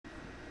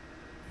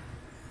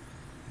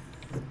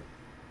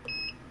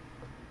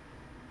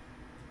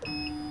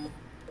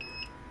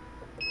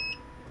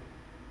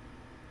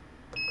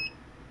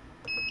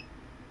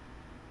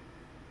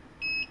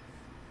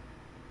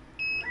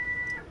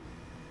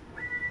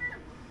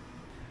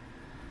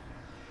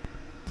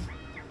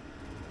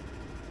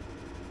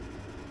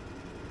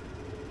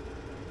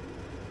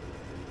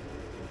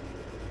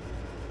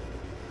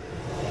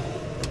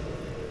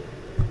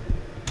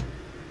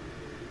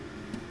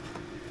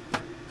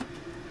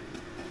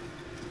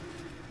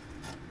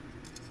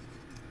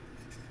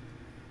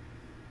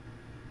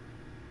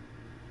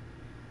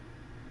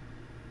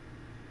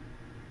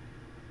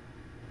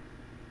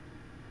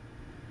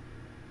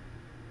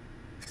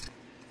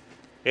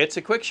It's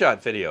a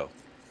QuickShot video.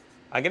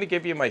 I'm going to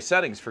give you my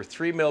settings for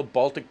 3mm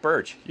Baltic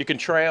Birch you can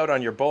try out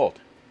on your bolt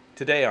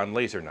today on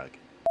LaserNug.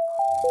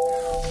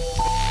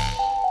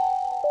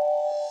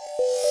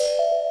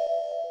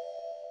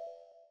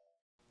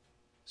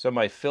 So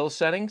my fill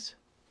settings,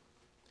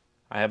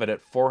 I have it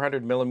at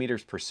 400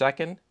 millimeters per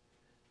second,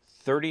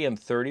 30 and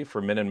 30 for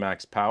min and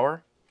max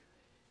power,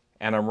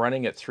 and I'm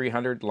running at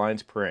 300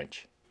 lines per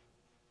inch.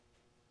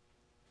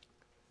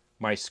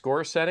 My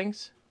score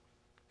settings,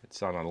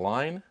 it's on a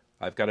line.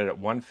 I've got it at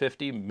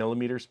 150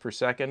 millimeters per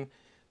second,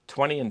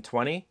 20 and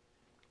 20.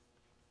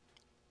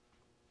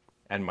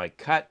 And my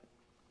cut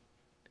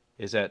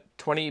is at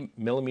 20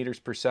 millimeters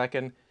per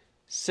second,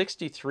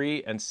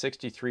 63 and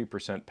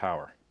 63%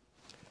 power.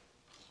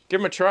 Give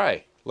them a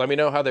try. Let me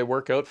know how they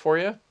work out for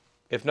you.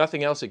 If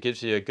nothing else, it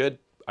gives you a good,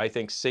 I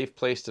think, safe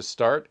place to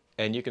start,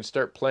 and you can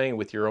start playing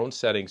with your own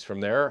settings from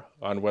there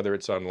on whether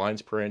it's on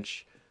lines per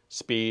inch,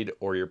 speed,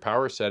 or your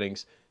power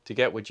settings to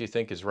get what you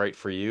think is right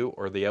for you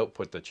or the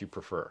output that you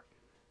prefer.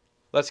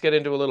 Let's get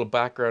into a little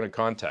background and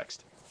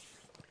context.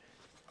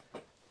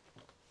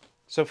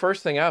 So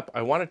first thing up,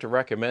 I wanted to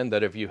recommend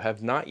that if you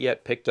have not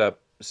yet picked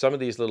up some of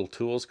these little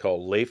tools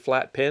called lay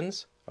flat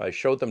pins, I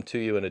showed them to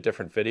you in a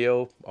different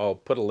video. I'll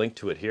put a link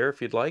to it here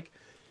if you'd like.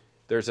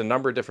 There's a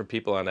number of different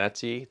people on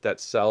Etsy that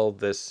sell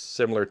this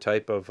similar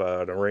type of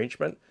an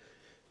arrangement.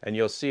 And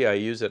you'll see I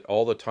use it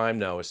all the time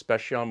now,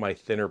 especially on my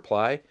thinner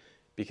ply,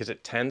 because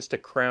it tends to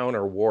crown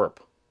or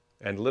warp.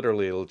 And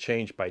literally it'll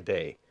change by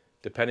day,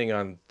 depending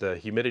on the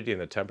humidity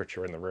and the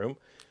temperature in the room.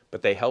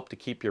 But they help to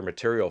keep your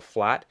material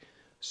flat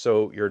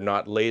so you're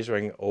not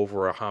lasering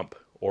over a hump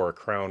or a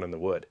crown in the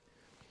wood.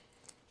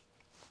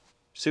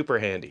 Super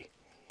handy.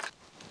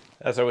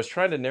 As I was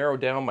trying to narrow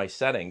down my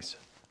settings,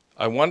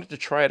 I wanted to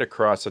try it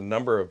across a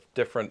number of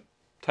different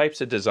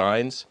types of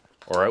designs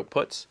or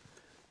outputs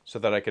so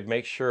that I could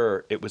make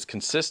sure it was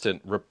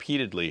consistent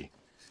repeatedly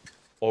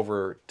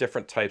over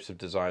different types of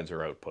designs or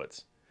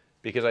outputs.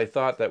 Because I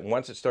thought that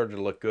once it started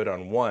to look good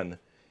on one,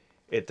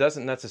 it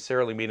doesn't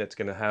necessarily mean it's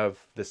going to have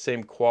the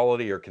same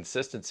quality or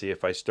consistency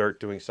if I start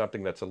doing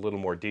something that's a little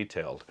more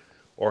detailed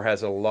or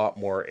has a lot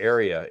more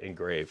area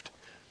engraved.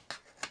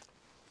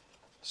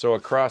 So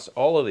across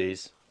all of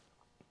these,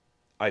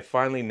 I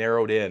finally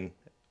narrowed in,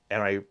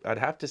 and I'd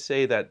have to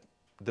say that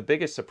the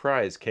biggest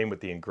surprise came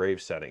with the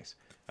engraved settings,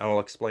 and I'll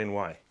explain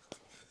why.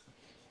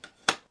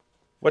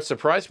 What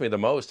surprised me the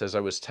most as I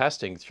was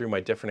testing through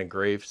my different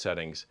engraved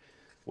settings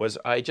was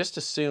I just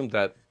assumed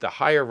that the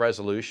higher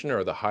resolution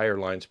or the higher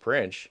lines per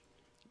inch,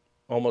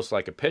 almost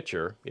like a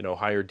picture,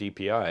 higher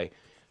DPI,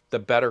 the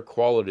better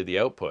quality of the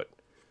output.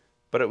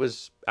 But it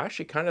was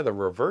actually kind of the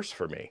reverse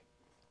for me.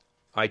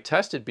 I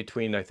tested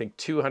between, I think,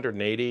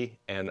 280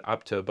 and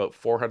up to about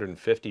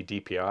 450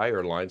 DPI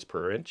or lines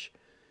per inch.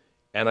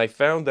 And I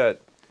found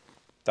that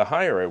the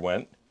higher I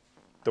went,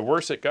 the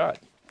worse it got.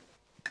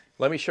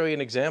 Let me show you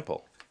an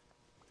example.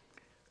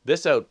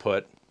 This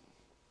output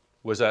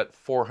was at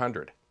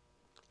 400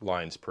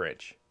 lines per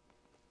inch.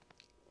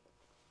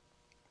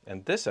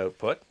 And this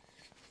output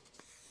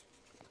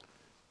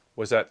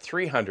was at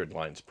 300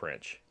 lines per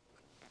inch.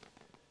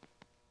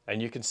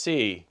 And you can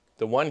see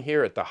the one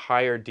here at the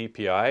higher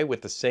DPI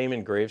with the same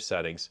engraved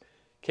settings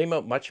came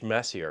out much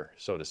messier,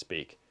 so to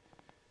speak.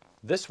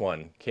 This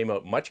one came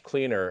out much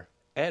cleaner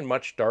and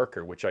much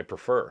darker, which I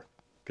prefer,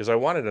 because I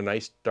wanted a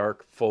nice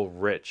dark, full,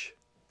 rich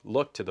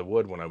look to the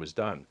wood when I was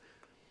done.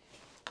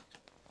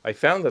 I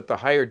found that the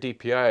higher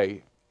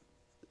DPI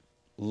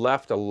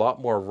left a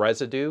lot more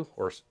residue,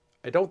 or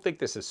I don't think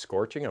this is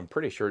scorching, I'm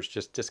pretty sure it's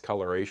just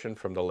discoloration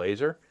from the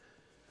laser.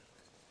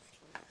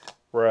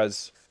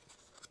 Whereas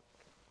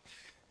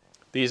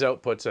these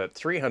outputs at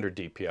 300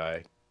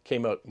 DPI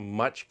came out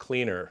much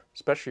cleaner,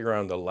 especially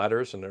around the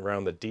letters and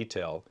around the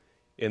detail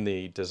in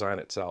the design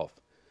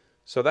itself.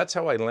 So that's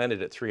how I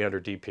landed at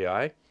 300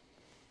 DPI.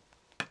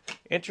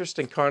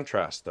 Interesting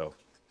contrast though.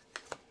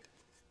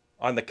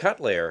 On the cut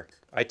layer,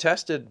 I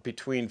tested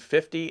between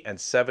 50 and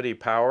 70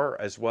 power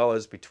as well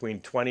as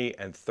between 20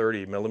 and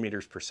 30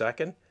 millimeters per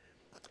second.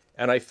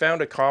 And I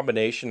found a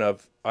combination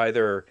of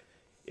either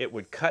it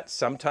would cut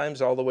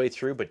sometimes all the way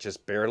through, but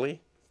just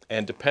barely.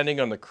 And depending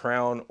on the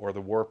crown or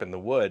the warp in the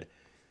wood,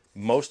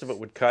 most of it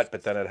would cut,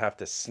 but then I'd have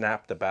to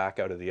snap the back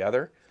out of the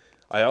other.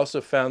 I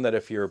also found that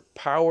if your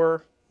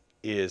power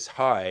is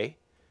high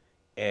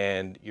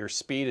and your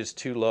speed is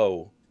too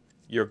low,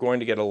 you're going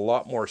to get a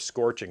lot more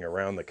scorching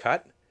around the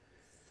cut.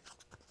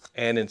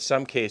 And in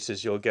some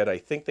cases, you'll get, I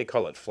think they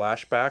call it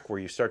flashback, where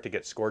you start to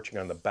get scorching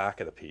on the back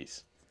of the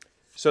piece.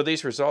 So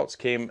these results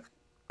came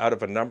out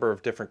of a number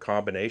of different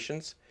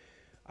combinations.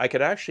 I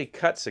could actually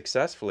cut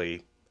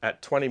successfully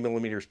at 20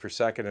 millimeters per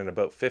second and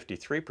about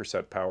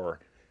 53% power,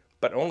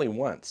 but only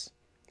once.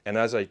 And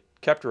as I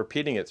kept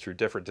repeating it through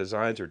different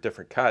designs or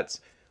different cuts,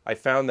 I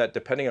found that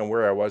depending on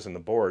where I was on the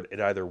board, it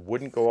either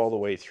wouldn't go all the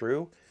way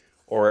through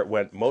or it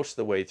went most of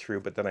the way through,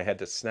 but then I had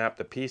to snap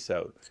the piece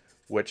out,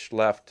 which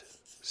left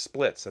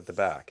splits at the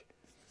back.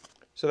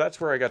 So that's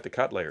where I got the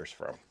cut layers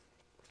from.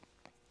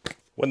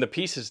 When the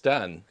piece is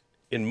done,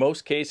 in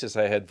most cases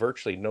I had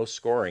virtually no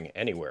scoring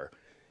anywhere.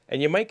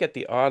 and you might get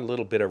the odd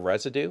little bit of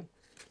residue.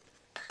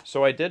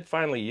 So I did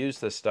finally use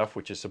this stuff,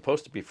 which is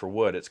supposed to be for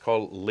wood. It's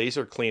called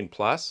Laser Clean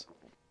Plus.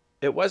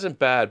 It wasn't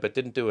bad, but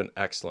didn't do an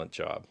excellent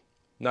job.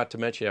 Not to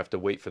mention you have to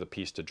wait for the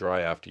piece to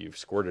dry after you've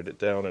squirted it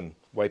down and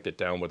wiped it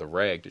down with a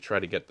rag to try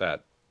to get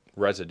that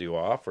residue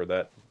off, or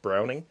that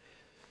browning.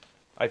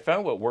 I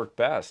found what worked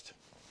best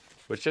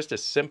was just a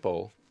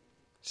simple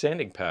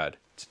sanding pad.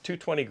 It's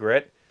 220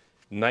 grit,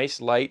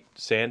 nice light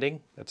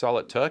sanding. That's all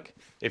it took.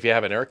 If you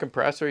have an air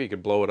compressor, you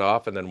could blow it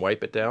off and then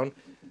wipe it down.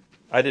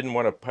 I didn't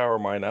want to power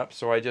mine up,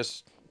 so I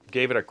just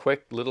gave it a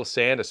quick little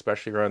sand,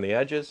 especially around the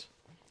edges.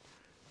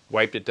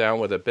 Wiped it down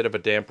with a bit of a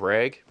damp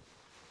rag,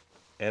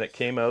 and it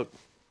came out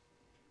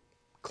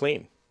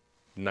clean,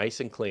 nice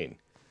and clean.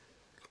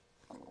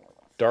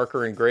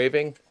 Darker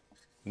engraving,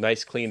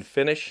 nice clean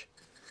finish,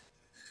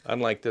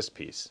 unlike this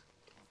piece,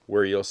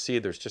 where you'll see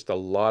there's just a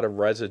lot of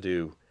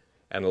residue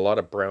and a lot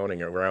of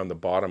browning around the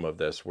bottom of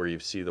this where you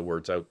see the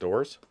words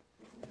outdoors.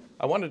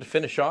 I wanted to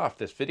finish off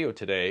this video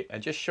today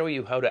and just show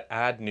you how to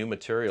add new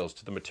materials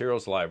to the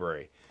materials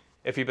library.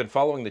 If you've been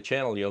following the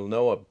channel, you'll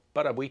know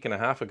about a week and a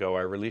half ago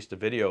I released a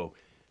video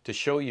to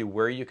show you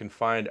where you can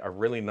find a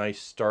really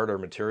nice starter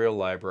material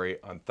library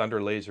on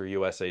Thunder Laser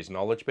USA's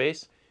knowledge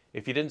base.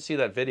 If you didn't see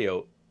that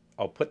video,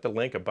 I'll put the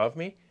link above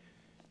me.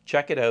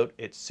 Check it out.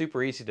 It's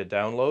super easy to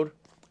download.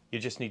 You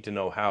just need to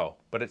know how,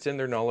 but it's in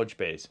their knowledge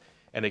base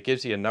and it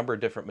gives you a number of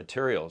different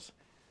materials.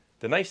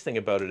 The nice thing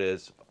about it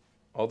is,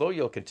 although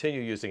you'll continue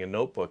using a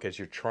notebook as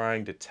you're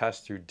trying to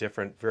test through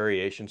different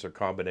variations or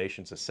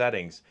combinations of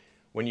settings,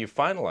 when you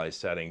finalize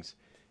settings,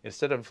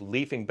 instead of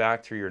leafing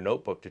back through your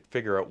notebook to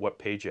figure out what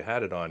page you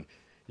had it on,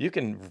 you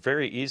can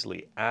very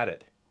easily add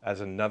it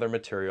as another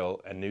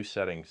material and new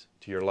settings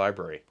to your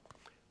library.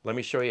 Let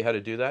me show you how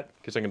to do that,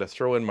 because I'm going to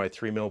throw in my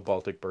 3mm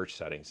Baltic Birch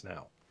settings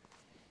now.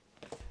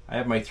 I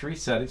have my 3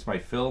 settings, my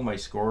fill, my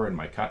score, and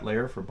my cut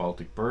layer for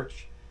Baltic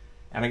Birch,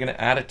 and I'm going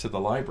to add it to the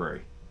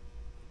library.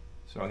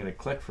 So I'm going to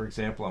click, for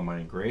example, on my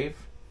engrave.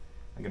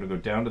 I'm going to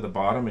go down to the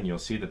bottom and you'll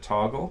see the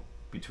toggle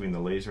between the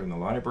laser and the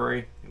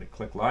library. I'm going to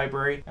click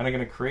library and I'm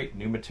going to create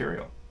new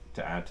material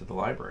to add to the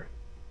library.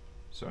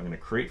 So I'm going to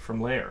create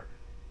from layer.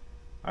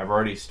 I've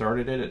already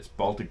started it. It's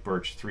Baltic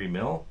Birch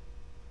 3mm.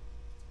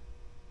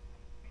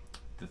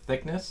 The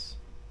thickness,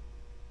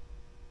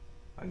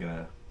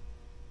 I'm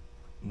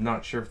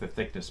not sure if the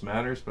thickness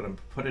matters, but I'm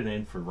put it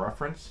in for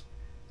reference.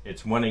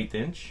 It's 1/8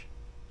 inch.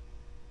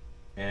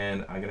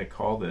 And I'm going to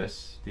call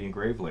this the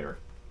engrave layer.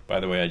 By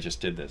the way, I just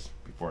did this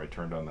before I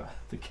turned on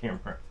the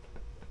camera.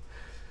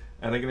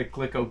 And I'm going to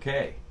click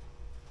OK.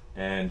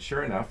 And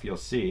sure enough, you'll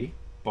see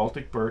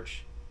Baltic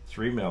Birch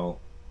 3mm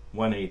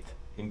 1/8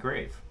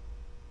 engrave.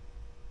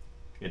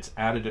 It's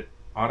added it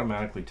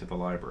automatically to the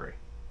library.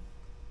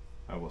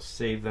 I will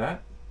save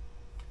that.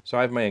 So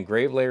I have my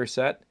engrave layer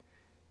set.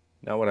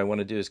 Now what I want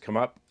to do is come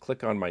up,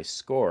 click on my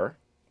score,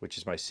 which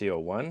is my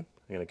CO1. I'm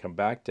going to come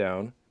back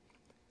down.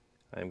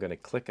 I'm going to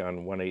click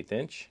on 1/8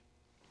 inch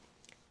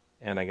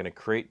and I'm going to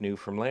create new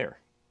from layer.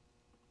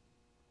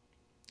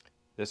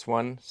 This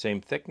one, same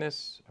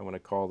thickness. I want to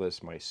call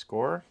this my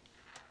score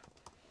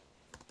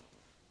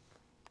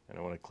and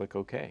I want to click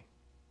OK.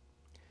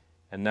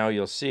 And now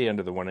you'll see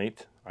under the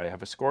 1/8 I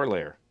have a score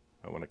layer.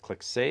 I want to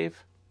click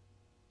save,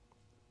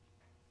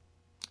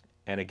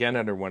 and again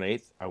under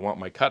 1/8 I want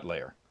my cut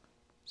layer.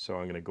 So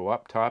I'm going to go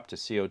up top to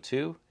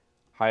CO2,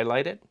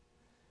 highlight it,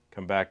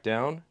 come back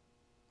down.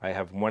 I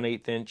have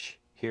 1/8 inch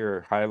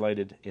here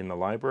highlighted in the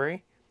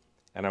library,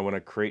 and I want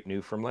to create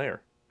new from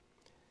layer.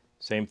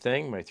 Same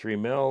thing, my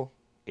 3mm,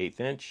 1/8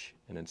 inch,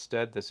 and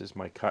instead this is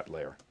my cut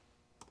layer.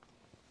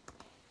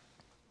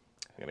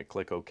 I'm going to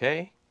click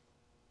OK,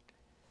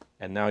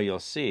 and now you'll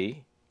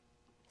see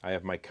I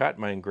have my cut,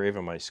 my engrave,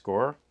 and my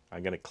score.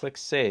 I'm going to click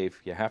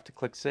save. You have to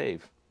click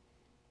save,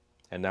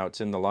 and now it's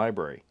in the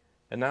library.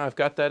 And now I've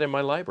got that in my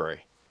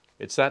library.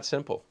 It's that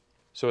simple.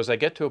 So as I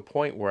get to a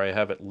point where I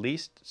have at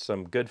least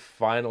some good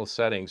final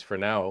settings for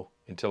now,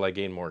 until I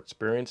gain more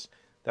experience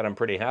that I'm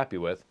pretty happy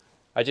with,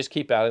 I just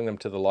keep adding them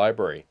to the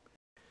library.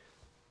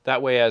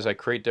 That way, as I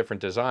create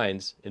different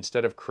designs,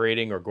 instead of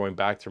creating or going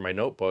back through my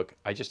notebook,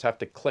 I just have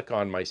to click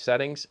on my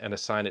settings and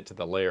assign it to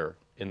the layer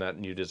in that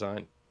new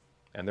design.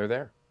 And they're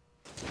there.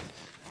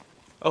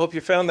 I hope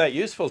you found that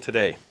useful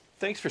today.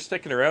 Thanks for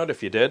sticking around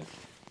if you did.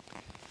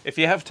 If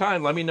you have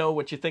time, let me know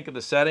what you think of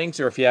the settings,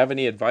 or if you have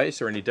any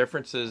advice or any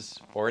differences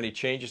or any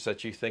changes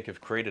that you think have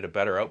created a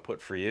better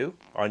output for you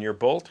on your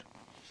bolt.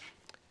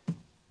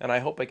 And I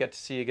hope I get to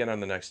see you again on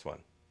the next one.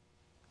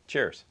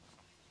 Cheers.